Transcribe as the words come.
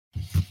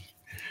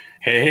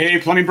Hey,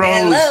 Plumbing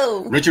Bros.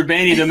 Hello. Richard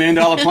Bainey, the $1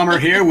 Million Plumber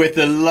here with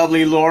the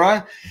lovely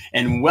Laura.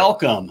 And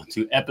welcome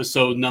to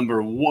episode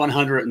number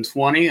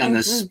 120 on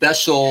this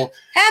special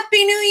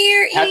Happy New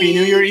Year Eve. Happy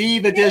New Year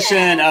Eve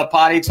edition of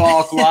Potty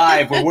Talk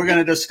Live, where we're going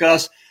to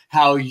discuss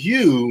how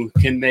you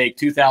can make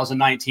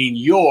 2019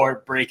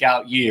 your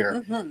breakout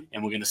year.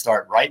 And we're going to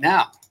start right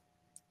now.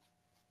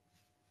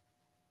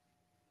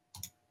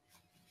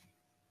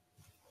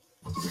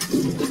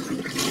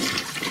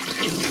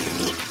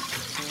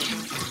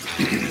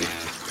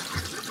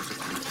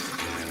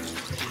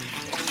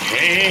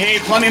 Hey,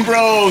 Plumbing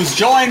Bros,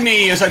 join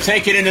me as I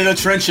take it into the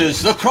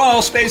trenches, the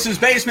crawl spaces,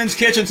 basements,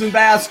 kitchens, and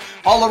baths,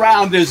 all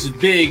around this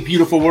big,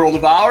 beautiful world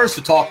of ours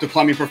to talk to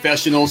plumbing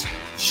professionals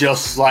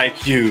just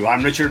like you.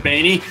 I'm Richard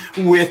Bainey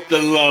with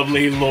the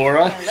lovely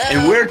Laura,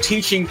 and we're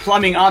teaching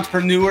plumbing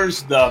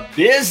entrepreneurs the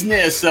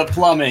business of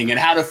plumbing and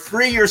how to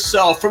free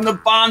yourself from the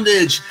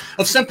bondage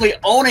of simply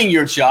owning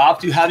your job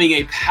to having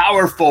a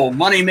powerful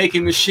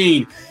money-making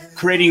machine,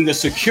 creating the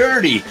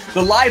security,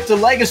 the life, the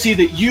legacy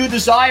that you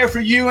desire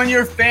for you and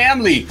your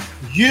family.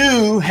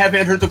 You have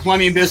entered the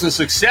Plumbing Business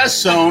Success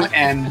Zone,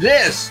 and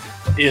this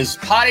is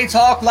Potty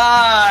Talk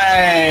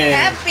Live.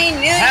 Happy New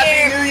Year.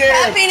 Happy New Year.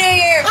 Happy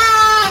New Year.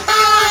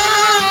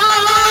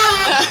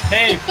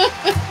 Hey,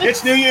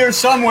 it's New Year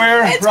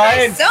somewhere, It's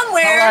right?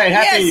 somewhere. All right,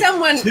 happy yeah,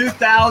 someone.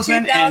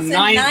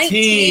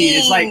 2019.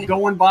 It's like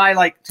going by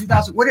like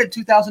 2000. Where did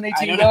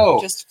 2018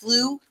 go? Just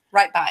flew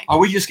right by. Are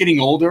we just getting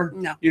older?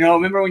 No. You know,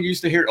 remember when you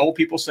used to hear old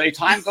people say,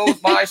 time goes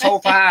by so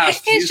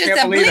fast. You It's just just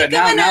can't a believe it.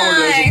 blink of an Now we're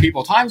those eye. old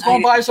people. Time's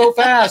going by so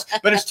fast.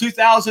 But it's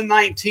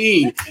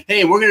 2019.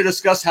 Hey, we're going to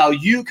discuss how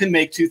you can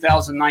make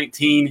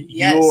 2019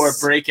 Yes. your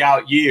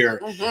breakout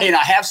year. Hey, and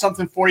I have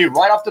something for you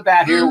right off the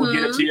bat here. We'll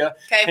get it to you.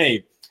 Okay.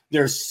 Hey,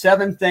 there's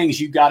 7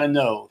 things you got to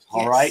know.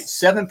 All right.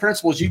 7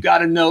 principles you got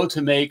to know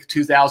to make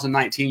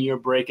 2019 your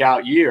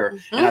breakout year.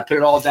 And I put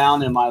it all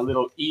down in my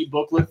little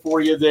e-booklet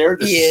for you there.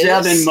 The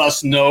Yes. 7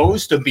 must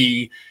knows to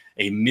be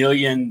a $1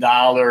 million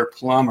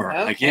plumber.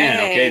 Again,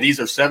 okay.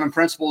 These are 7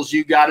 principles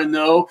you got to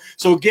know.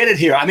 So get it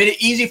here. I made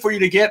it easy for you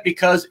to get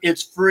because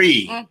it's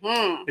free.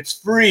 It's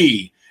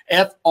free.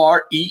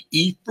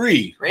 F-R-E-E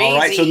free. All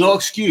right. So no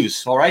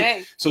excuse. All right.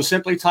 Okay. So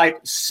simply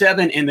type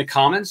 7 in the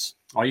comments.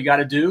 All you got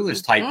to do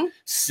is type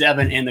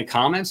 7 in the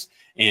comments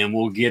and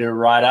we'll get it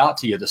right out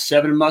to you. The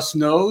 7 must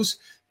knows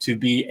to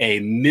be a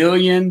 $1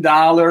 million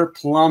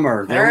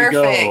plumber. There we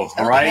go.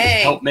 All right.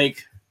 Help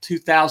make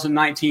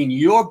 2019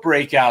 your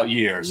breakout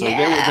year. So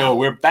there we go.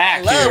 We're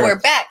back. Hello, here. we're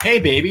back. Hey,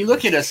 baby,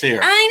 look at us here.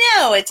 I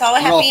know. It's all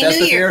a We're all Happy New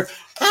festive Year. here.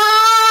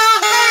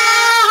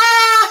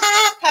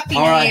 Happy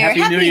All New right, Year.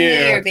 Happy New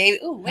Year. baby.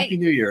 Oh, wait. Happy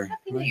New Year.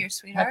 Happy New Year,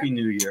 sweetheart. Happy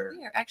New Year.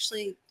 We are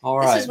actually, All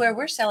right. this is where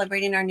we're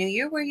celebrating our New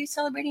Year. Where are you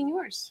celebrating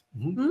yours?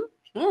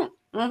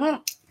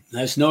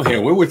 Nice know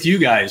here. We're with you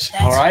guys.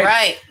 That's all right.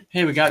 right.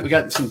 Hey, we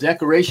got some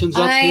decorations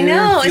up I here.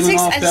 know. Feeling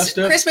all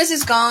festive. Christmas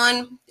is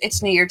gone.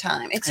 It's New Year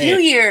time. It's Hey, New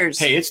Year's.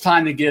 Hey, it's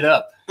time to get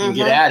up and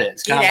get at it.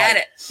 It's Get kind of at like,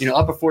 it. you know,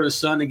 up before the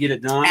sun to get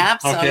it done.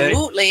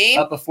 Absolutely. Okay?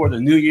 Up before the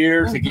new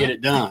year to get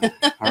it done.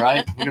 All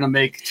right. We're going to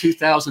make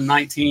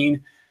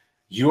 2019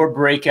 your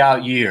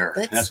breakout year.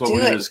 Let's That's what do we're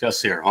going it. to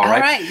discuss here. All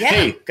right. Yeah.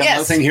 Hey, got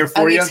another thing here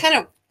for Okay, you. It's kind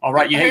of, All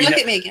right. look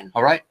at me again.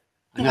 All right.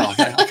 I know.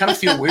 I kind of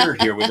feel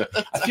weird here with it.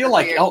 I feel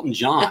like Weird. Elton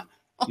John.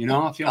 You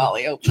know, I feel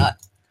Golly, hope not.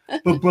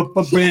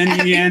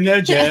 Brandy and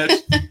the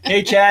Jets.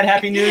 Hey, Chad,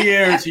 Happy New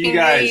Year to you Happy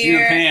guys. New You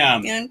Year. and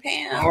Pam. You and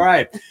Pam. All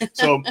right.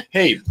 So,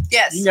 hey,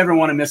 Yes. you never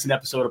want to miss an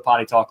episode of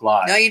Potty Talk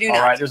Live. No, you do All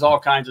not. right. There's all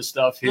kinds of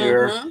stuff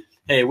here.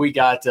 Hey, we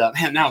got,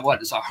 man, now what?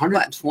 It's our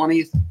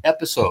 120th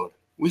episode.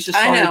 We just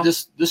I started know.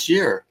 this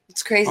year.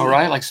 It's crazy. All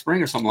right. Like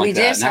spring or something like We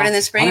that. did start in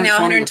the spring, now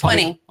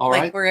 120. All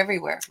Like right. we're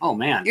everywhere. Oh,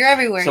 man. You're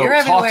everywhere. So You're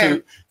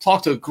everywhere.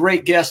 talk to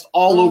great guests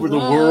all over the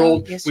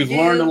world. Yes, We've we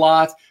learned do. a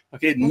lot.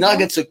 Okay.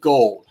 Nuggets of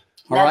gold.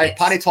 All right. Nuggets.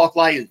 Potty Talk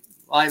Live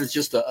is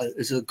just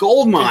it's a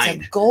gold mine.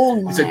 It's a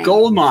gold mine. It's a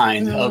gold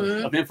mine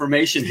of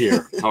information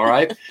here. All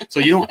right.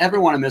 So you don't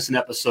ever want to miss an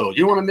episode.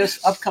 You don't want to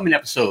miss upcoming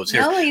episodes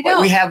here. No, you But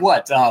don't. we have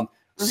what?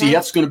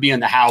 CF's going to be in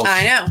the house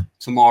I know.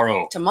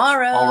 tomorrow.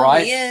 Tomorrow. All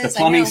right. He is. The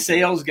plumbing I know.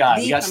 sales guy.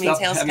 The We got plumbing stuff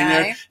sales having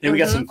there. guy. Then we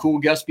got some cool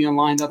guests being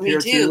lined up We here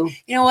do. too.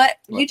 You know what?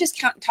 What? You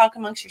just talk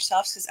amongst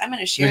yourselves because I'm going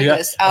to share Do that?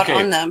 this out Okay.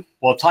 on the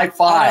Well, type out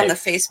 5. on the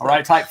Facebook. All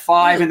right. Type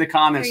 5 in the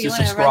comments Here, to you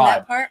wanna run subscribe.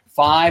 that part?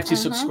 5 to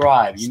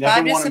subscribe. You never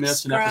 5 to want to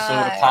miss an episode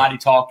of subscribe. Potty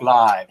Talk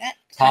Live. That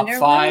Top kinda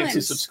 5 to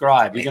rhymes.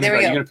 subscribe. Wait, You're there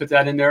we going go. to put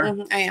that in there?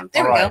 I am.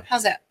 There All we go. right.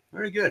 How's that?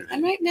 Very good.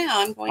 And right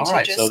now I'm going All to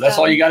right, just. so that's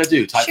all you got to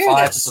do. Type share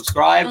 5 to this.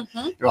 subscribe.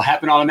 It'll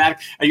happen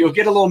automatically. You'll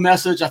get a little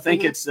message. I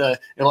think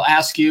it'll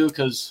ask you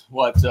because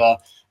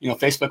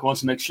Facebook wants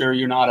to make sure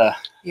you're not a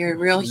You're a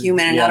real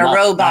human and yeah, not a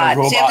robot.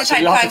 So you have to So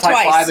type you'll 5 type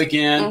twice. 5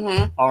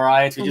 again. All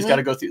right, we just got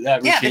to go through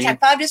that Yeah, routine. but type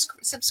 5 to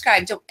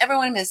subscribe. Don't ever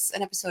want to miss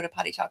an episode of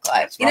Potty Talk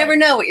Live. That's You right. never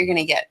know what you're going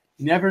to get.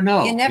 You never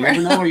know. You never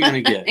know what you're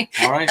going to get.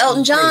 All right,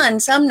 Elton John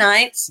some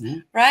nights,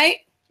 Mhm. right?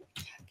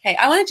 Okay,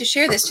 I wanted to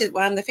share this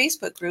on the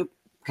Facebook group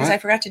because Right. I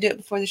forgot to do it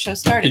before the show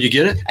started. Did you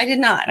get it? I did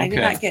not. I did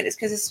Okay. not get it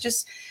because it's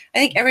just, I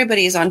think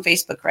everybody is on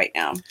Facebook right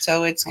now.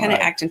 So it's kind of All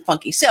right. acting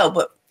funky. So,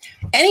 but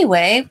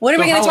Anyway, what are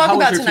we going to talk how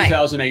about was your tonight?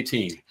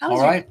 2018. How All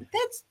was right.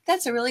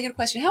 That's a really good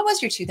question. How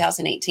was your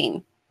 2018?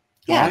 All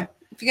Yeah. right.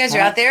 If you guys All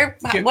are right. out there,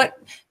 Give- what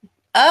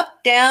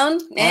up, down, All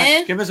right.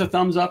 eh? Give us a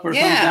thumbs up or a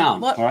Yeah. thumbs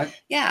down. What- All right.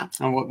 Yeah.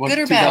 And what Good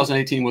or bad?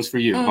 2018 was for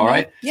you. All Mhm.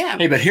 right. Yeah.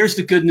 Hey, but here's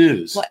the good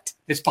news. What?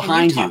 It's Can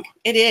behind you. talk?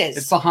 It is.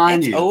 It's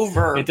behind you.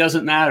 Over. It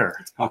doesn't matter.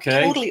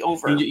 Okay. Totally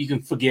over. You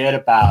can forget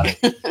about it.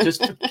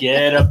 Just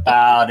forget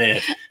about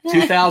it.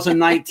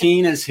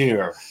 2019 is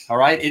here. All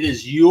right. It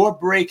is your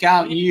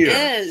breakout year. It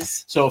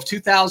is. So if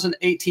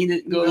 2018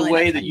 didn't go Really the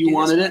way not that gonna you do this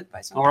wanted one it,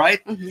 by some- all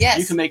right, Mhm. Yes.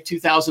 you can make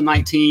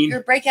 2019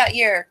 Your breakout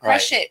year.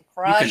 Crush it.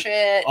 Crush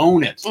it.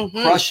 own it,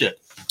 Mhm. crush it.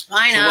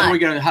 Why So what are not? we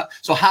gonna?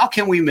 So how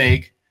can we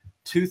make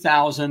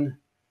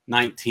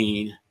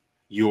 2019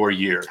 your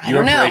year, I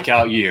your don't know.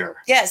 breakout year?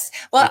 Yes.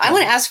 Well, Okay. I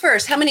want to ask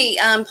first, how many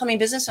plumbing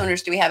business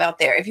owners do we have out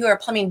there? If you are a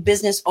plumbing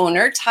business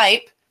owner,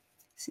 type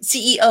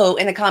CEO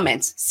in the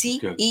comments.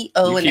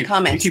 CEO in the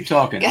comments. You keep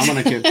talking. I'm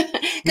gonna keep.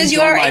 Because you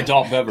enjoy are my a,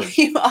 adult beverage.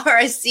 you are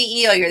a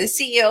CEO. You're the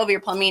CEO of your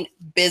plumbing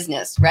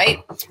business, right?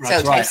 That's so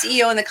type right.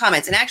 CEO in the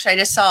comments. And actually, I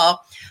just saw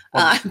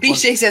What-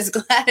 BJ says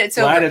glad it's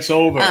Glad over. it's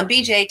over.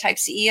 BJ type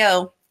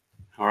CEO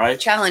All right.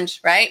 challenge,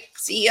 right?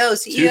 CEO.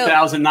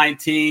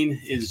 2019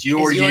 is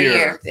your It's your year.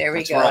 year. There we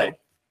That's go. Right.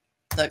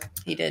 Look,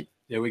 he did.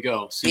 There we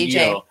go. CEO.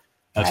 BJ.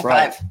 That's High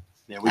right. five.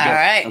 There we go. All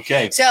right.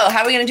 Okay. So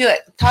how are we going to do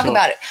it? Talk So,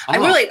 about it. I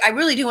don't know. I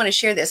really do want to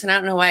share this, and I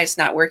don't know why it's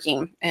not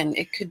working. And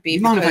it could be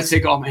You mind if I because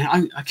take off, man? I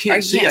Or can't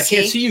you see. can't I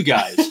can't see? see you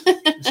guys.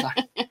 It's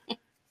like-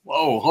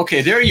 whoa.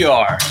 Okay. There you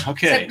are.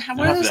 Okay. So, what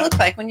do enough those of that. look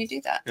like when you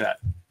do that?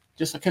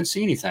 Just I couldn't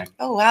see anything.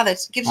 Oh wow, that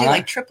gives you All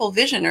like right. triple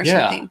vision or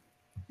Yeah. something.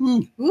 Hmm.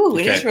 Ooh,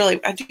 it Okay. is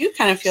really. I do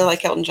kind of feel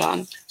like Elton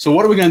John. So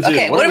what are we going to do?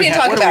 Okay, what are we do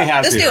gonna talk What do we about?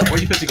 have Let's here? do it. What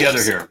do you put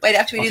together here? Wait,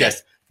 after we do Okay.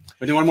 this.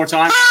 We do one more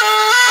time.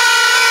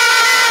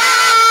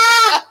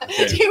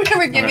 Okay. Do you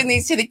remember giving right.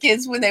 these to the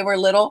kids when they were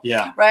little?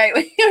 Yeah. Right,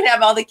 you would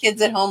have all the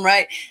kids at home,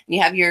 right? And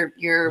you have your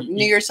You-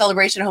 New Year's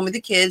celebration at home with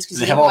the kids And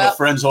they have all the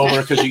friends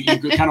over because you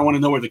kind of want to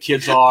know where the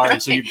kids are,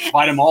 and so you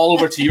invite them all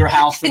over to your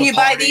house for and the you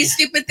buy party, these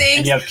stupid and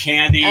things you have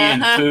candy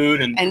and Uh-huh.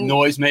 food and And-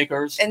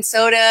 noisemakers. and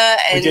soda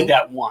We and did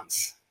that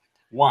once.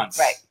 right.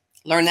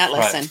 Learn that Right.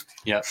 lesson.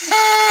 Yeah.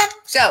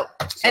 So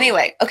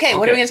anyway, okay,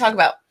 what are we Okay. going to talk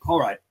about? All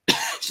right.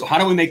 So how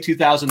do we make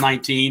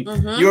 2019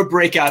 Mhm. your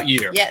breakout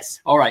year? Yes.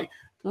 All right.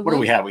 What do Mhm.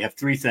 we have? We have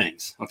three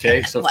things.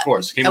 Okay. So of What?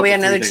 course. came Oh, up we with had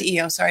another three things.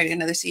 CEO. Sorry,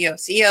 another CEO.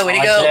 CEO, way to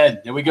I go.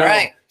 said, there we go. All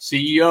right.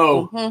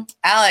 CEO. Mhm.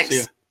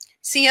 Alex,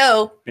 See ya.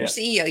 CO Yeah. or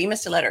CEO. You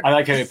missed a letter. I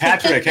like it.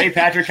 Patrick. Hey,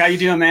 Patrick, how you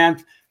doing,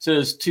 man?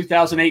 Says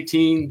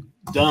 2018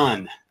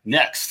 done.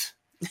 Next.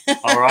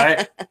 All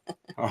right.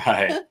 All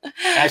right.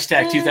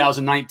 Hashtag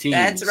 2019.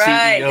 That's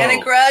right. CEO.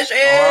 Gonna crush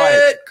it. All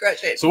right.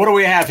 Crush it. So what do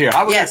we have here?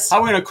 How are we Yes.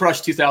 going to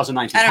crush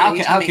 2019? I don't know. How You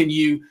can tell how me. can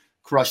you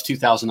crush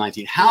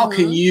 2019? How Mhm.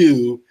 can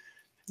you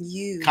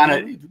You kind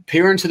of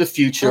peer into the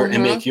future and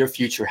Mhm. make your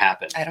future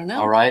happen? I don't know.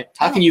 All right.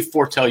 How Oh. can you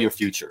foretell your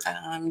future?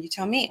 You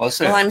tell me. Let's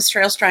see. Well, I'm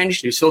still trying to.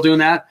 You still doing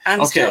that?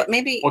 I'm okay. still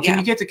maybe. Well, can yeah.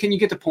 you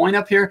get the point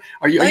up here?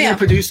 Are you Oh, going yeah. to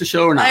produce the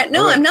show or not?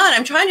 No, Or- I'm not.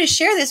 I'm trying to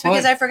share this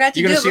because Well, I forgot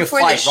to You're do going to it see a before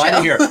the fight show.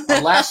 right here.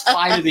 Our last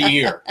fight of the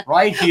year,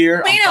 right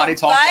here We on don't Potty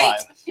Talk fight.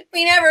 Live.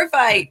 We never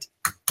fight.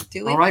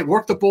 Do we? All right,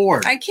 work the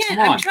board. I can't. Come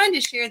I'm on. trying to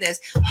share this.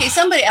 Okay,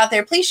 somebody out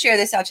there, please share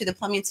this out to the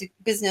Plumbing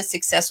Business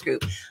Success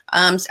Group.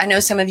 I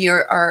know some of you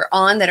are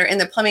on that are in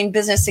the Plumbing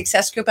Business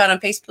Success Group out on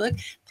Facebook.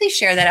 Please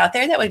share that out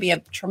there. That would be a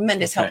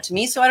tremendous help Okay. to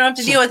me, so I don't have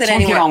to deal with it So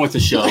anymore. Get on with the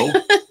show.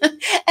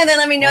 And then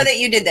let me know Right. that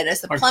you did that.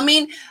 It's the Right.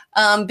 Plumbing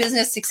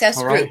Business Success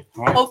All Group. right.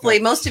 All right. Hopefully,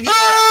 most of you.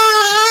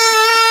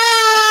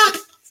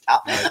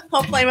 Stop. Right.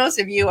 Hopefully, most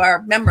of you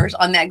are members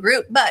on that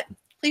group, but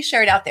please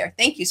share it out there.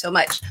 Thank you so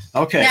much.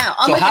 Okay. Now,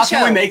 on so with the how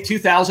can we show. make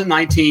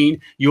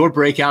 2019 your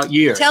breakout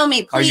year? Tell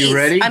me, Are please. you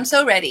ready? I'm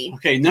so ready.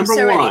 Okay. Number I'm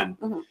so ready. one,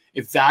 Mhm.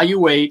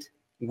 evaluate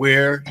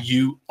where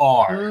you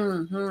are.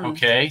 Mhm.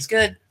 Okay. It's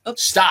good.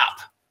 Oops. Stop.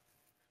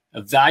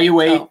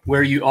 Evaluate Oh.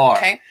 where you are.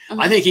 Okay.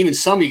 Mhm. I think even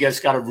some of you guys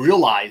got to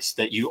realize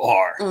that you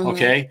are. Mhm.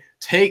 Okay.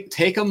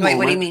 Take a moment. Wait,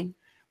 what do you mean?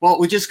 Well,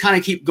 we just kind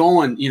of keep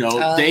going,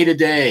 Oh. day to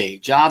day,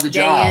 job to Day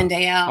job. in,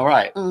 day out. All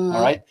right. Mhm.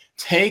 All right.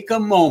 Take a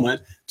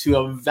moment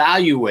to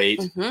evaluate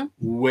Mhm.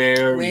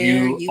 where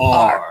you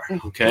are.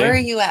 Okay. Where are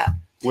you at?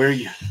 Where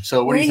you? So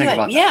what Where do you are think at?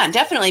 about that? Yeah,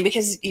 definitely.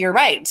 Because you're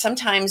right.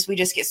 Sometimes we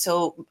just get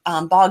so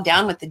bogged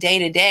down with the day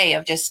to day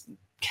of just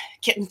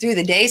getting through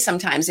the day.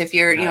 Sometimes, if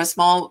you're a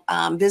small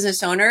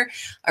business owner,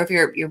 or if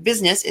your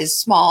business is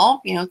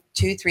small,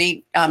 2,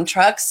 3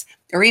 trucks,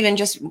 or even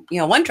just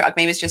one truck.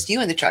 Maybe it's just you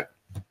in the truck.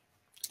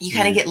 You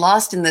kind of get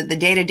lost in the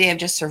day to day of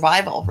just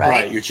survival,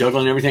 right? You're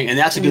juggling everything, and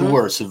that's a good Mhm.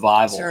 word,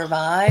 survival.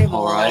 Survival.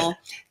 All right.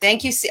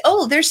 Thank you.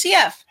 Oh, there's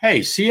CF.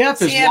 Hey,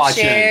 CF is CF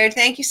watching. shared.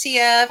 Thank you,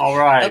 CF. All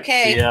right.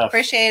 Okay, CF.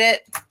 appreciate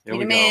it. There You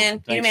we the go. man. You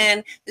the Thanks.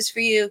 man. This is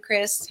for you,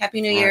 Chris.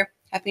 Happy New All Year.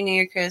 Happy New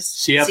Year, Chris.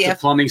 CF, the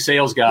plumbing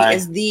sales guy,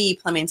 is the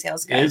plumbing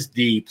sales guy. is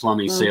the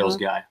plumbing sales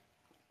Mhm. guy.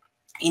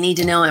 You need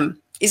to know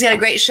him. He's got a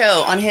great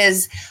show on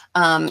his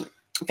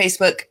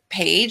Facebook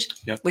page,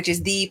 which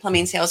is The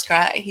Plumbing Sales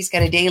Guy. He's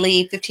got a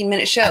daily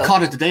 15-minute show. I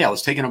caught it today. I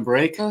was taking a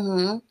break,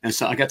 and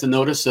so I got to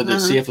notice that to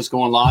see if it's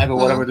going live or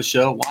whatever the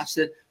show. Watched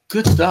it.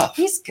 Good stuff.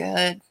 He's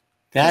good.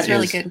 That He's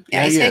really good.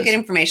 Yeah, he's got good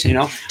information. You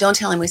know, don't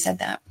tell him we said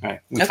that. Right.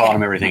 We taught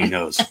him everything he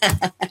knows.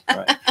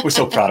 Right. We're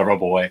so proud of our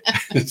boy.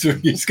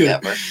 He's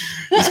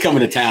coming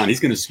to town. He's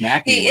going to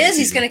smack me. He is.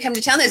 He's going to come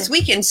to town this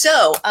weekend.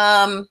 So,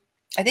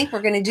 I think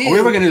we're going to do.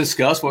 We were going to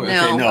discuss what.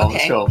 No,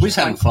 let's go. We're just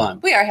having fun.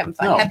 We are having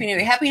fun. No. Happy New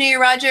Year. Happy New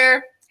Year,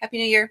 Roger. Happy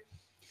New Year.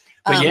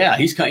 But yeah,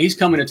 he's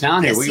coming to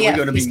town here. We're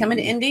going to he's coming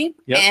to Indy,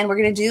 and we're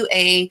going to do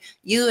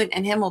you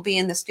and him will be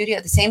in the studio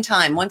at the same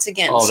time once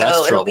again. Oh, that's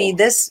so trouble. It'll be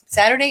this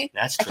Saturday.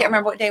 I can't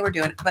remember what day we're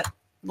doing it, but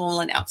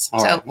we'll announce.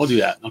 All right, we'll do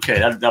that. Okay,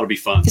 that'll be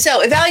fun.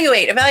 So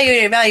evaluate.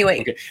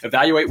 Okay,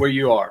 evaluate where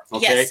you are.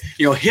 Okay, yes.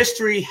 You know,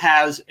 history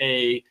has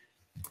a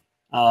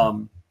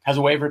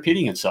way of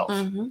repeating itself.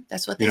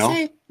 That's what they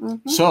say.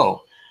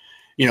 So,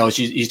 you know,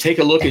 you take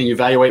a look and you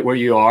evaluate where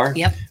you are.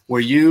 Yep. Were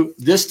you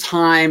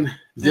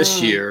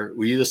this year?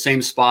 Were you the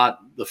same spot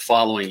the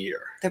following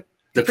year?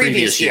 The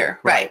previous year,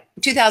 right?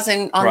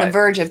 2000 on the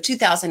verge of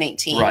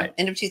 2018, right?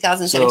 End of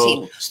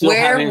 2017. So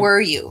where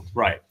were you?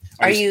 Right.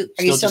 Are you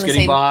still in the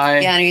same? By,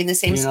 yeah, are you in the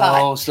same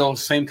spot? Still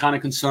same kind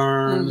of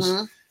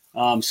concerns,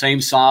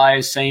 same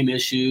size, same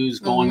issues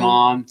going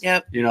on.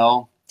 Yep. You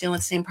know, dealing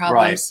with the same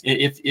problems.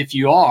 Right. If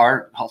you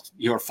are,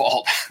 your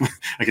fault.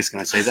 I guess,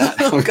 can I say that?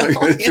 Oh, God,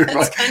 yeah,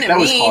 that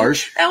was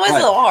harsh. That was a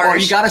little harsh. Well,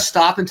 you got to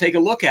stop and take a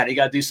look at it. You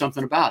got to do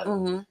something about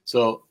it.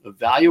 So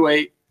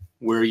evaluate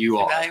where you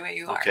are. Evaluate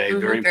you are. Okay,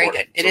 very important. Very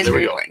good. It is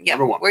very important. Yep.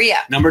 Number one. Where you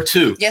at? Number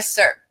two. Yes,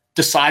 sir.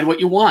 Decide what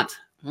you want.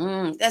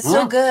 That's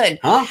so good.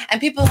 And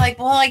people are like,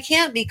 well, I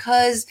can't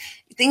because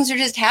things are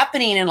just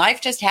happening and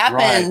life just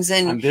happens. Right.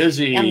 And I'm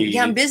busy.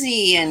 I'm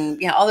busy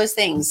and all those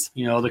things.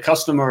 You know, the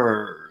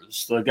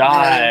customers, the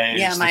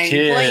guys, my the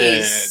kids,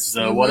 employees,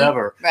 the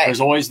whatever. Right.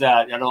 There's always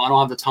that. I don't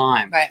have the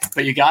time. Right.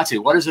 But you got to.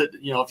 What is it?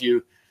 You know, if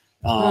you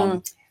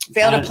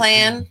fail to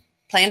plan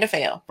to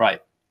fail.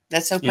 Right.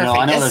 That's so perfect. You know,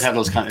 I know they have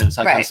those kind of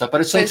stuff, but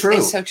it's so true.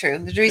 It's so true.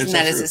 The reason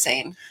that is the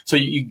same. So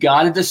you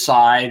got to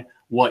decide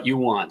what you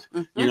want.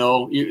 You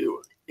know,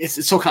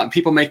 it's so common.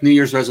 People make New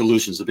Year's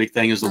resolutions. The big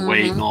thing is the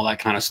weight and all that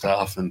kind of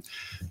stuff and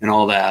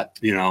all that,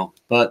 you know,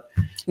 but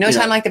no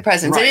time like the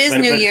present. Right, it is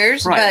New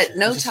Year's, but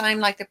no just, time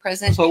like the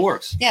present. So it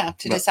works. Yeah.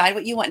 Decide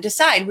what you want.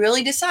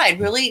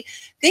 Really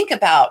think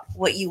about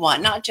what you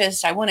want. Not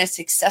just, I want a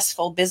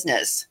successful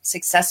business.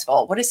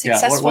 Successful. What does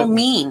successful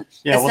mean?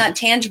 It's not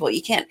tangible.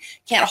 You can't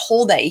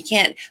hold that. You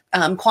can't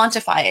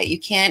quantify it.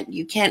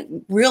 You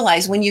can't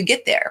realize when you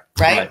get there.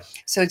 Right.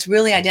 So it's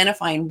really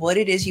identifying what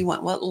it is you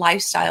want. What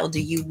lifestyle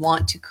do you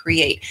want to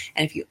create?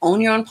 And if you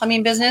own your own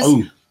plumbing business,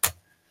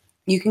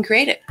 you can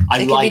create it.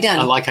 It can be done.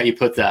 I like how you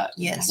put that.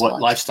 Yes. What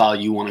lifestyle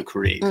you want to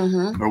create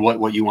or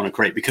what you want to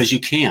create, because you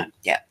can.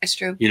 Yeah, it's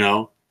true. You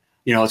know,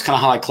 it's kind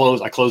of how I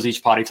close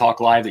each Potty Talk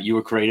Live that you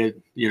were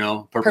created, you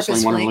know,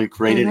 purposely wonderfully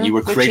created. And you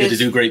were created to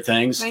do great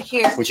things. Right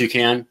here. Which you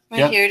can.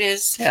 Here it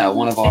is. Yeah,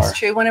 It's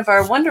true. One of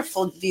our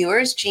wonderful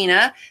viewers,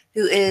 Gina,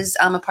 who is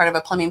a part of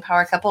a plumbing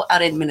power couple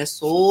out in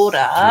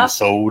Minnesota,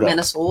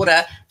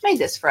 made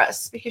this for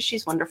us because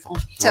she's wonderful.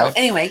 So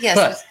anyway,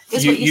 yes,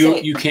 but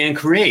you can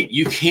create.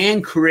 You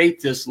can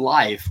create this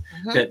life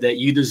that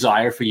you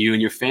desire for you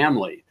and your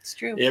family. It's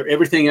true.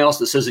 Everything else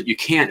that says that you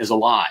can't is a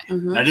lie.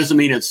 That doesn't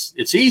mean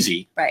it's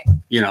easy. Right.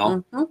 You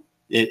know,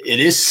 it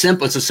is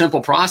simple. It's a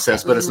simple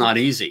process, but it's not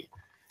easy.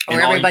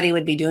 Or everybody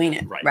would be doing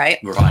it. Right.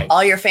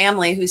 All your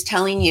family who's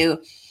telling you,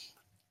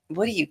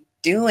 what are you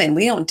doing?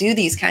 We don't do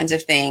these kinds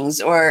of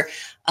things. Or,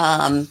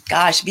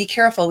 gosh, be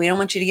careful. We don't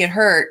want you to get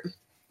hurt.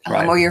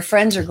 Or your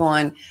friends are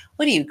going,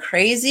 what are you,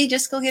 crazy?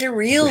 Just go get a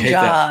real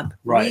job.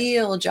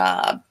 Real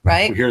job.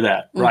 Right. We hear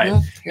that. Right.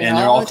 And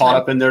they're all caught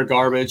up in their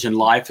garbage, and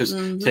life is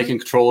taking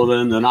control of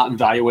them. They're not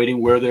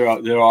evaluating where they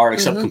are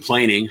except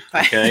complaining.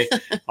 Okay.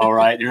 All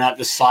right. They're not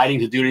deciding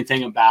to do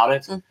anything about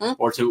it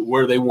or to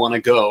where they want to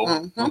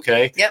go.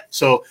 Okay. Yep.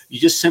 So you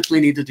just simply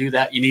need to do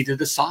that. You need to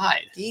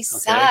decide.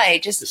 Okay?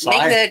 Just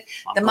make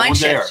the mind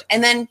shift.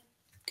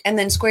 And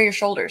then square your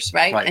shoulders,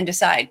 right? And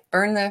decide.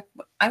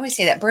 I always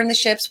say that. Burn the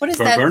ships. What is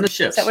that? Burn the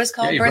ships. Is that what it's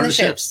called? Burn the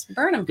ships.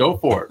 Burn them. Go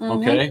for it.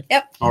 Okay.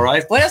 Yep. All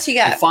right. What else you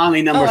got? And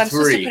finally, number 3. I'm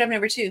supposed to put up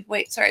number 2.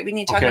 Wait, sorry. We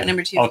need to talk about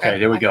number 2. Okay,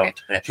 there we go.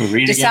 So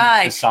read decide.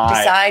 Again.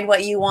 Decide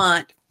what you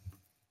want.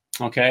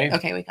 Okay.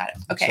 Okay, we got it.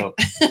 Okay. So,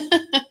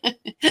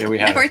 there we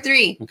have number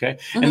 3. Okay.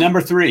 And number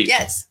 3.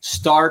 Yes.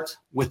 Start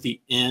with the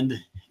end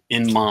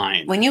in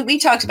mind. When we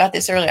talked about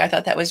this earlier, I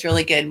thought that was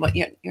really good. What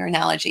your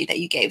analogy that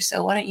you gave.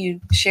 So why don't you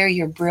share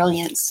your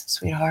brilliance,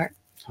 sweetheart?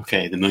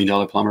 Okay, the $1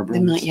 Million Plumber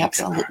brilliance.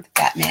 Absolutely,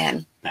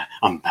 Batman.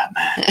 I'm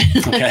Batman.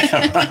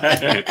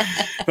 Okay,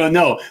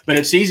 but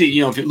it's easy.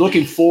 You know, if you're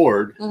looking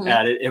forward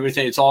at it,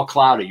 everything it's all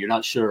cloudy. You're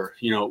not sure,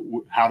 you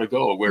know, how to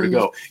go or where to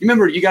go.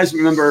 You guys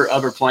remember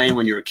ever playing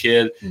when you were a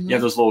kid? You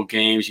have those little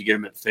games. You get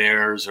them at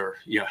fairs or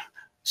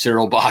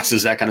cereal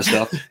boxes, that kind of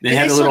stuff. They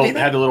had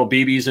the little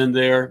BBs in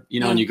there,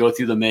 and you go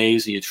through the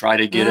maze and you try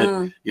to get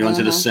it,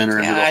 into the center,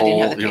 into the hole,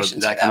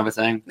 that kind of a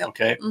thing. Nope.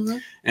 Okay.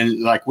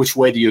 And like, which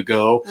way do you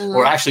go?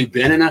 Or actually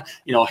been in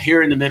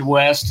here in the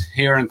Midwest,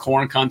 here in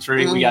corn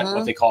country, we got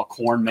what they call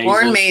corn mazes.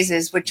 Corn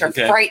mazes, which are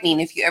frightening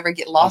if you ever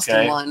get lost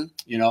in one.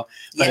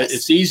 But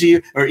it's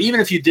easier, or even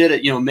if you did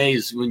it,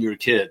 maze when you were a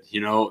kid,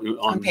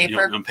 on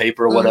paper, on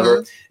paper or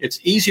whatever, it's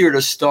easier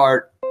to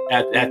start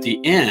at the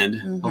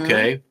end.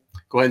 Okay.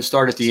 Go ahead and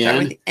start at the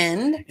end.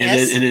 And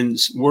then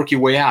work your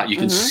way out. You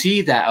can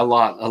see that a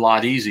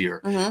lot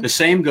easier. The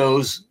same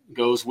goes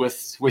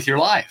with your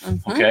life,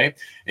 okay,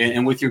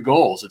 and with your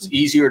goals. It's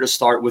easier to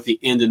start with the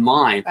end in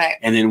mind,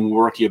 and then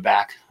work your way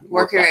back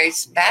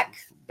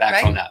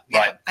from that,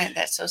 right?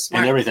 That's so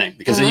smart. And everything,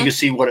 because then you can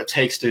see what it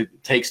takes to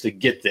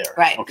get there,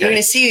 right? Okay, you're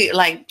going to see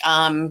like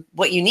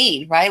what you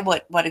need, right?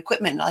 What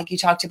equipment, like you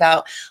talked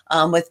about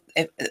with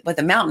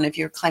a mountain. If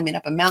you're climbing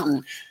up a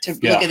mountain, to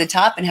look at the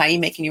top and how you're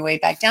making your way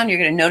back down, you're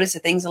going to notice the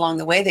things along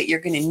the way that you're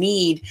going to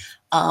need.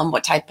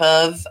 What type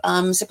of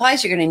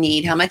supplies you're going to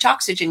need, how much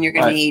oxygen you're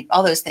going to need,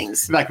 all those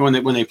things. In fact, when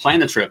they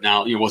planned the trip,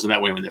 now it wasn't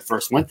that way when they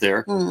first went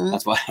there.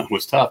 That's why it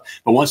was tough.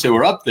 But once they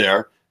were up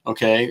there,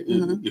 okay,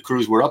 the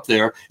crews were up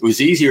there, it was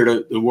easier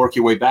to work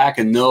your way back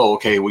and know,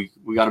 okay, we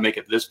got to make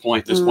it this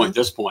point, this point,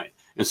 this point.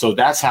 And so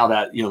that's how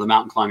that, the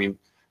mountain climbing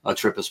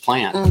trip is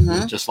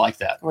planned, just like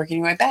that. Working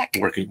your way back.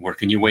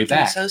 Working your way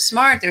back. You're so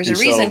smart. There's a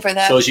reason for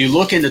that. So as you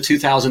look into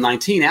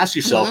 2019, ask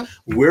yourself,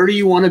 where do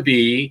you want to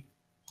be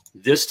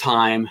this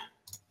time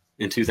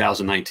in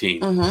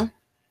 2019?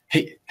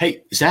 Hey,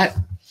 is that?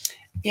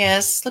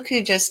 Yes. Look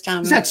who just.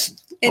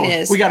 It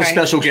is. We got a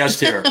special guest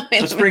here.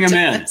 Let's bring him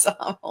in.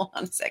 Hold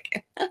on a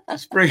second.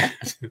 Let's bring. And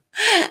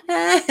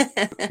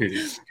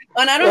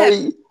I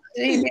don't have.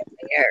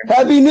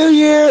 Happy New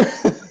Year!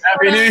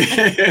 Happy New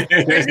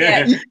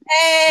Year!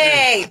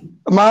 Hey!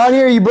 Am I on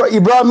here?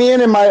 You brought me in,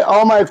 and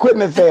all my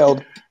equipment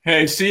failed.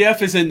 Hey,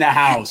 CF is in the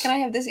house. Can I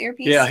have this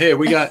earpiece? Yeah. Here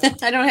we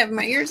got. I don't have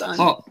my ears on.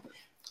 Oh,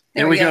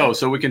 there we go.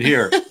 So we can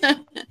hear.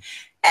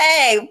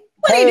 Hey,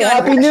 what are you doing?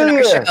 Happy New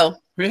Year!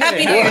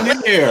 Happy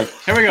New Year!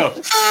 Here we go.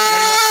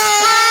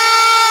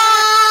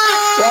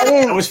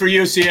 That was for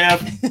you, CF.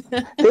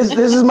 This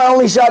is my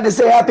only shot to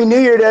say Happy New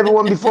Year to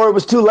everyone before it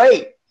was too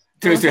late.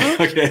 Tuesday.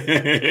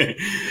 Okay.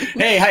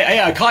 Hey,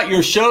 I caught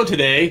your show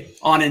today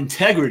on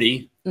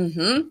integrity.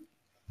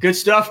 Good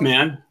stuff,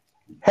 man.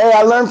 Hey,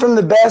 I learned from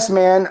the best,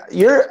 man.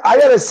 I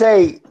gotta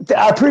say,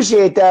 I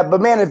appreciate that.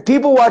 But man, if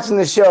people watching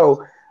the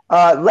show,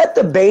 let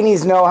the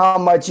Bainies know how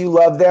much you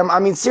love them. I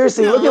mean,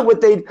 seriously, look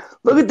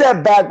at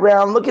that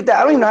background. Look at that.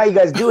 I don't even know how you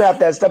guys do half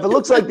that stuff. It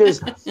looks like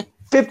there's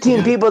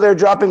 15 people there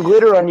dropping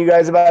glitter on you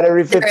guys about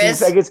every 15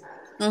 seconds.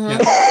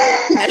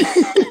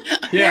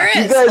 There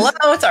is.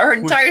 Hello, it's our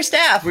entire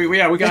staff. We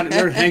got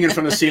they're hanging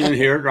from the ceiling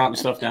here, dropping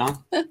stuff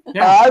down.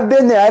 I've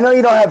been there. I know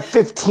you don't have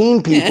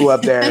 15 people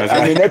up there.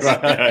 I mean, that's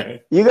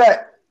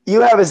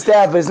you have a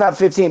staff, but it's not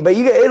 15. But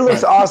it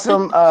looks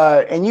awesome,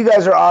 and you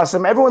guys are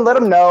awesome. Everyone, let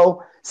them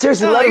know.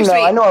 Seriously, let them know.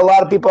 Sweet. I know a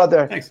lot of people out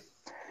there. Thanks,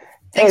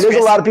 there's Chris.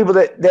 A lot of people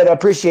that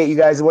appreciate you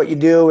guys and what you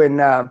do, and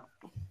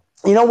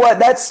you know what?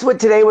 That's what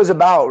today was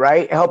about,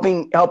 right?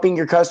 Helping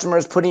your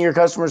customers, putting your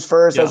customers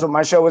first. That's what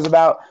my show was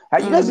about.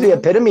 You guys are the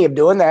epitome of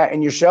doing that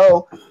in your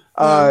show.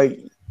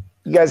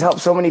 You guys help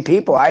so many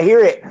people. I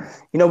hear it.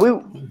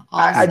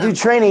 I do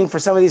training for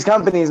some of these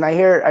companies, and I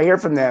hear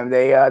from them.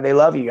 They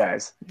love you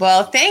guys.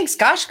 Well, thanks.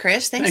 Gosh,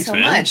 Chris, thanks so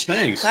much.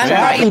 Thanks.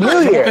 Happy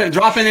New Year.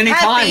 Drop in any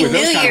time with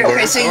those kind of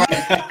words.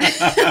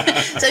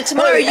 So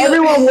tomorrow,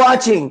 everyone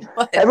watching,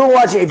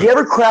 if you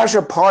ever crash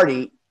a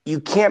party, you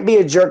can't be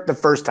a jerk the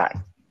first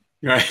time.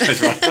 Right.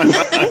 That's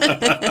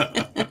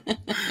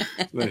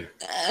right.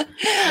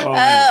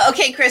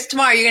 Okay, Chris,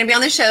 tomorrow you're going to be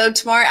on the show.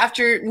 Tomorrow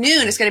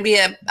afternoon, it's going to be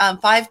at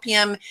 5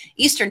 p.m.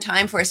 Eastern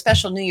time for a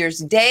special New Year's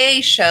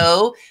Day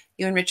show.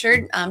 You and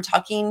Richard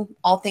talking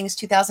all things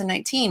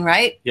 2019,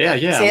 right? Yeah.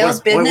 Sales,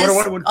 business,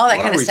 all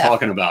that kind of stuff.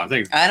 What are we talking about?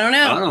 I don't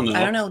know.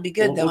 It'll be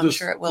good, though. I'm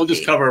sure it will We'll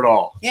just cover it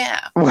all.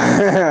 Yeah.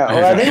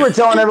 Well, I think we're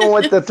telling everyone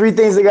what the 3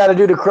 things they got to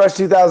do to crush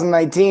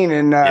 2019.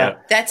 And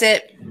that's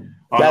it.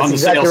 On the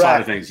sales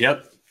side of things,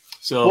 yep.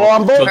 So,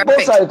 on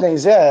both sides of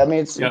things, yeah. I mean,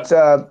 it's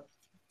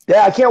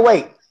I can't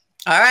wait.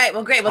 All right.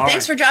 Well, great. Well,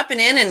 thanks for dropping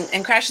in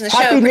and crashing the show.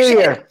 Happy New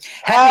Year.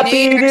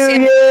 Happy New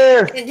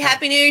Year. And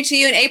Happy New Year to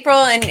you in April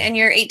and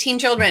your 18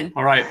 children.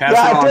 All right.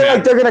 I feel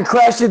like they're going to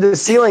crash through the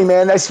ceiling,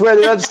 man. I swear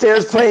they're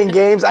upstairs playing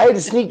games. I had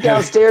to sneak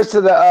downstairs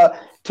to the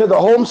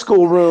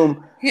homeschool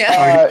room.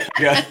 Yeah.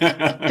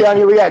 Down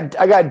here,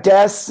 I got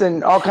desks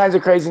and all kinds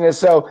of craziness.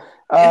 So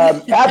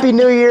Happy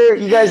New Year.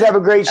 You guys have a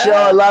great show.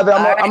 I love it.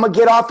 I'm going to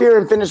get off here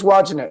and finish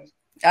watching it.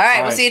 All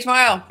right. We'll see you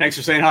tomorrow. Thanks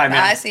for saying hi, man.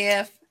 Bye,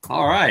 CF.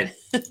 All right.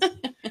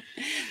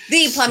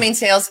 The plumbing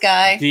sales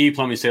guy.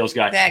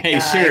 Hey,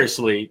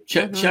 seriously,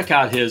 check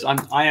out his.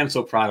 I am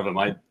so proud of him.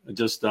 I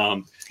just,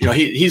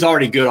 he's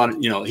already good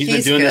on. He's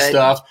been doing this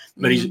stuff,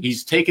 but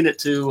he's taking it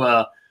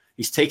to.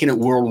 He's taking it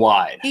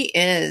worldwide. He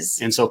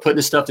is. And so putting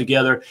this stuff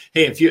together.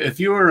 Hey, if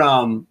you're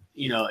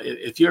you know,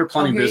 if you're a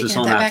plumbing here, you business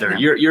can owner have that out there, back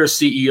now. you're a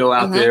CEO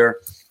out there,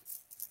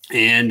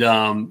 and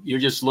you're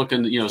just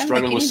looking, you know,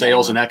 struggling with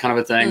sales and that kind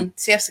of a thing.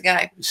 CF's the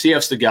guy.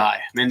 CF's the guy.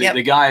 I mean,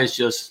 the guy is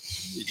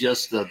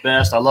just the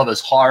best. I love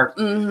his heart.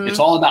 It's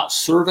all about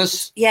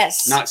service.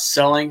 Yes. Not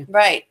selling.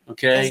 Right.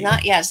 Okay.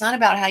 It's not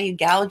about how you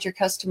gouge your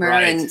customer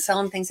and sell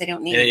them things they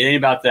don't need. It ain't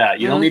about that.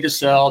 You don't need to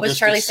sell. What's just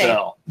Charlie to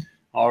sell.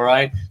 All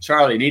right.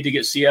 Charlie, need to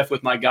get CF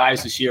with my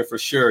guys this year for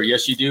sure.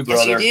 Yes, you do,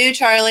 brother. Yes, you do,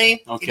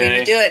 Charlie. Okay. You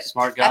need to do it.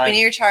 Smart guy. Happy New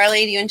Year,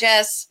 Charlie, to you and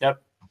Jess.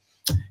 Yep.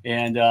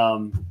 And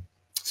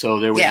so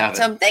there we have it.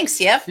 So thanks,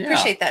 CF. Yeah,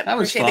 Appreciate that. That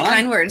was Appreciate fun. the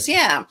kind words.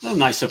 Yeah. A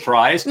nice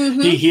surprise.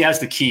 He has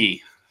the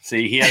key.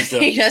 See, he has the.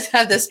 He does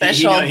have the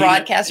special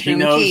broadcast room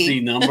key. He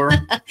knows the number.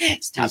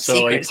 It's top so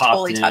secret. It's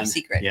totally top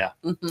secret. Yeah.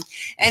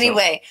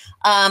 Anyway,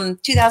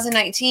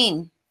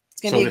 2019.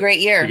 It's going to be a great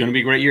year. It's going to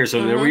be a great year.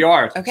 So there we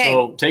are. Okay.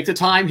 So take the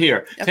time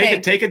here. Okay.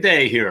 Take a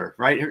day here,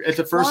 right? At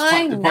the first Why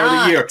part of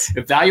not? the year.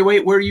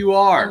 Evaluate where you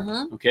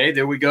are. Okay,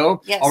 there we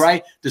go. Yes. All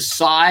right.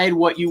 Decide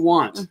what you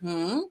want.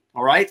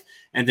 All right.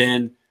 And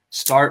then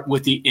start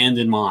with the end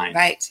in mind.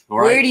 Right. All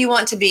right. Where do you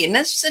want to be? And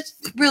that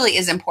really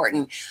is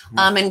important.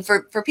 And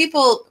for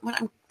people,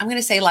 I'm going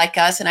to say like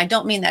us, and I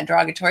don't mean that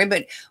derogatory,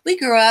 but we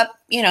grew up,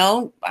 you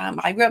know,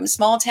 I grew up in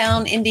small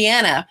town,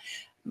 Indiana.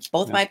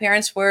 Both my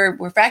parents were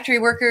factory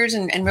workers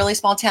and really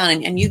small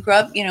town. And you grew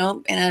up, you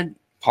know, in a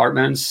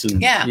apartments and,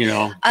 you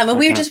know. And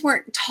we just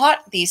weren't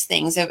taught these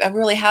things of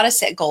really how to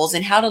set goals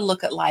and how to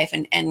look at life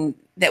and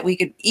that we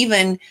could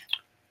even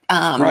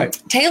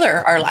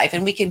tailor our life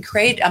and we could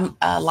create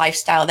a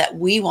lifestyle that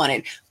we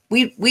wanted.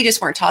 We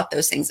just weren't taught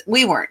those things.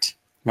 We weren't.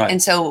 Right.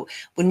 And so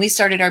when we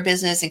started our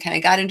business and kind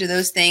of got into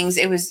those things,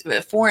 it was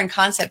a foreign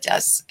concept to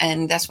us.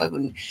 And that's why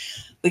when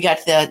we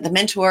got the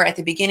mentor at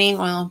the beginning,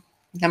 well,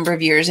 number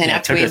of years and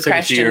after we had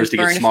crashed and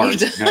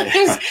burned a few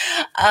times.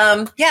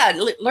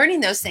 Learning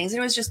those things, it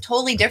was just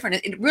totally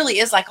different. It really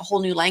is like a whole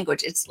new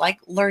language. It's like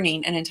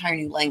learning an entire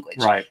new language,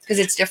 right? Because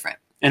it's different.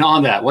 And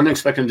on that, wasn't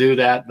expecting to do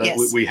that, but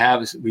we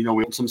have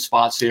some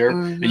spots here,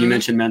 and you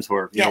mentioned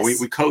mentor. You know,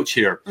 we coach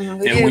here,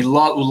 and we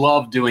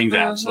love doing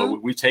that. So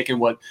we've taken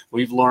what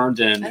we've learned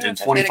in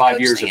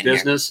 25 years of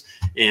business,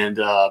 and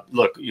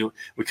look,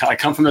 I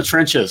come from the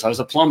trenches. I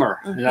was a plumber,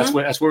 and that's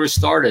where we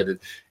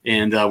started,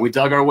 and we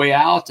dug our way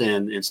out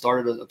and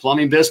started a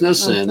plumbing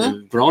business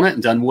and grown it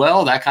and done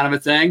well, that kind of a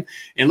thing.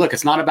 And look,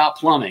 it's not about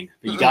plumbing,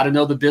 but you got to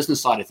know the business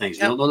side of things.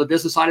 You don't know the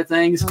business side of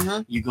things,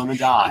 you're gonna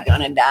die. You're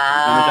gonna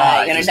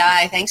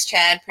die. Thanks,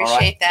 Chad.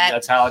 Appreciate that.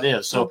 That's how it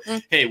is. So,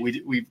 hey,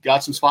 we've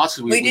got some spots.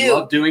 We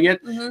love doing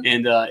it.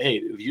 And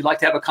hey, if you'd like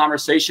to have a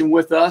conversation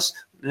with us,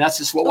 that's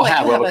just what we'll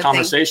have. We'll have a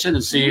conversation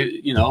and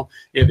see,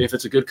 if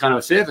it's a good kind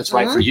of fit, if it's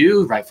right for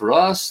you, right for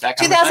us, that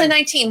kind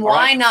 2019, of thing.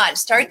 Why not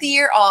start the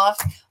year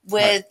off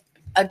with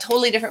a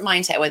totally different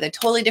mindset, with a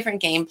totally different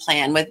game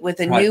plan, with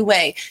a new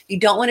way. You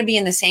don't want to be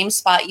in the same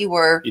spot you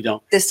were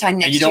this time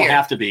next year. And you don't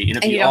have to be.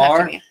 And if you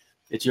are,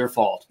 it's your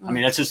fault. I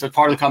mean, that's just a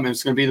part of the company.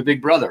 It's going to be the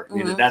big brother. I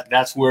mean,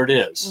 that's where it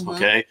is.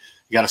 Okay.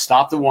 You got to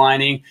stop the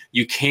whining.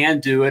 You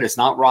can do it. It's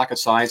not rocket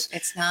science.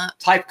 It's not.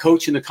 Type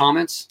coach in the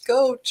comments.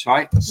 Coach. All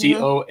right.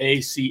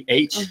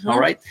 COACH. All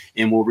right.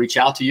 And we'll reach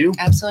out to you.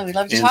 Absolutely. We'd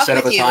love to talk with you. And set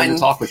up a time to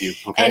talk with you.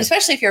 Okay. And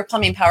especially if you're a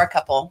plumbing power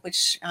couple,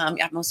 which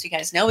most of you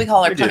guys know, we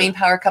call our plumbing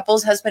power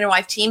couples, husband and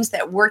wife teams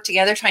that work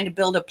together trying to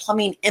build a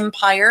plumbing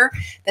empire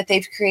that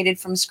they've created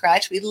from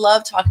scratch. We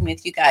love talking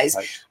with you guys.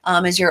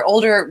 Right. As your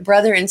older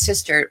brother and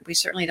sister, we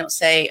certainly don't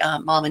say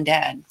mom and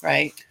dad,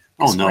 right?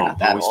 Oh, no. We're not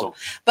that old.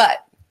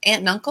 But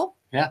aunt and uncle.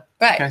 Yeah.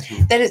 Right.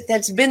 Okay.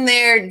 That's been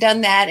there,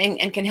 done that,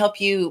 and can help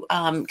you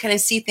kind of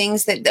see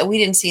things that we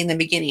didn't see in the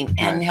beginning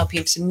and help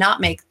you to not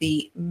make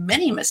the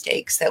many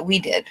mistakes that we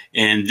did.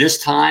 And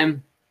this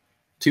time,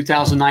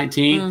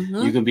 2019,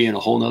 you can be in a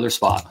whole nother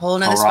spot. Whole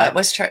nother spot.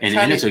 What's Charlie?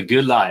 And it's a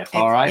good life.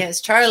 All right. Yes,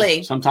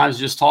 Charlie. Sometimes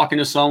just talking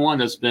to someone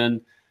that's been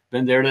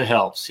there that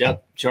helps.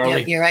 Yep,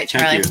 Charlie. Yep, you're right,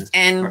 Charlie. You.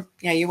 And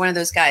you're one of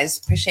those guys.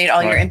 Appreciate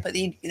all your input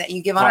that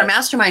you give on our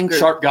mastermind group.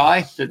 Sharp guy.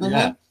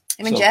 Him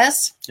and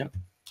Jess. Yep.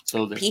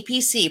 So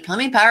PPC,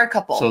 Plumbing Power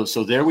Couple.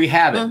 So there we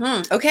have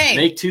it. Okay.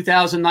 Make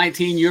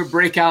 2019 your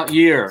breakout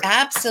year.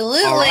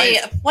 Absolutely. Right.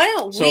 Why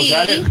don't we? Is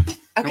that it?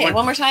 Okay,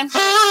 one more time.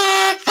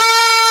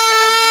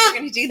 We're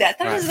going to do that.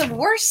 That is the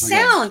worst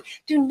sound.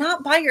 Do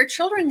not buy your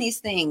children these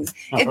things.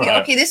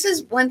 Okay, this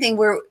is one thing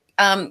where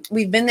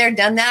we've been there,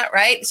 done that,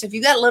 right? So if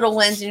you got little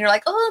ones and you're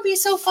like, oh, it'd be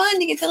so fun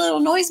to get the little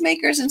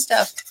noisemakers and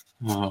stuff.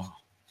 Oh.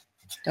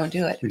 Don't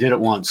do it. We did it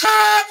once.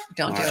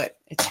 Don't do it.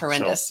 It's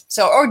horrendous.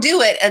 So or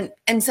do it and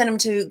send them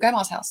to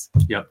grandma's house.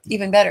 Yep.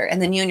 Even better.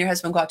 And then you and your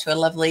husband go out to a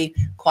lovely,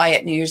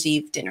 quiet New Year's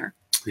Eve dinner.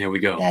 There we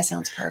go. That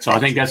sounds perfect. So I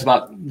think that's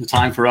about the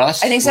time for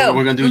us. I think so.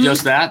 We're going to do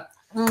just that.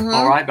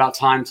 All right. About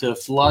time to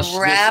flush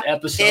Wrap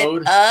this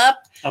episode it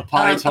up. Of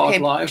Potty Talk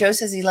Live. Joe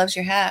says he loves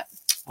your hat.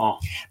 Oh.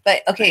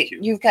 But okay,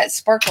 you've got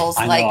sparkles.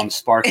 I know I'm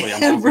sparkly.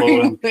 I'm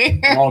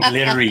all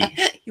glittery.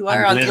 You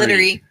are all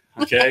glittery.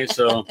 Okay.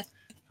 So,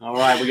 all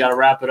right. We got to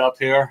wrap it up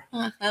here.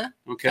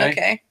 Okay.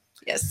 Okay.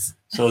 Yes.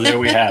 So there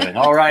we have it.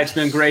 All right. It's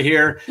been great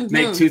here.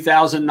 Make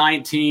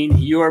 2019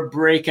 your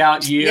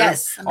breakout year.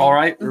 Yes. All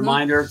right.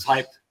 Reminder,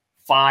 type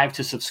 5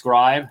 to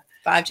subscribe.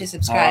 5 to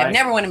subscribe. Right.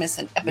 Never want to miss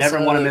an episode.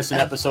 Never want to miss an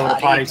episode of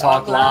Potty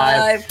Talk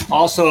Live.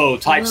 Also,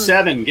 type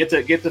 7. Get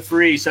the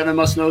free 7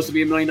 Must Knows to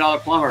Be $1 Million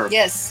Plumber.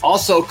 Yes.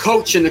 Also,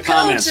 coach in the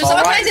comments. There's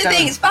all kinds of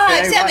things.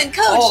 5, 7,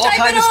 coach. All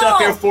kinds of stuff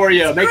here for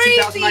you. Make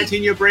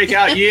 2019 your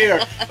breakout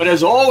year. But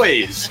as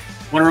always,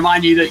 I want to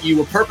remind you that you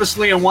were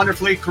purposely and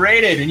wonderfully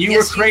created, and you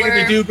were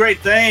created to do great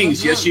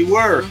things. Yes, you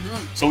were.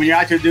 So when you're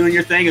out there doing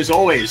your thing, as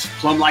always,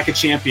 plumb like a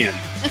champion.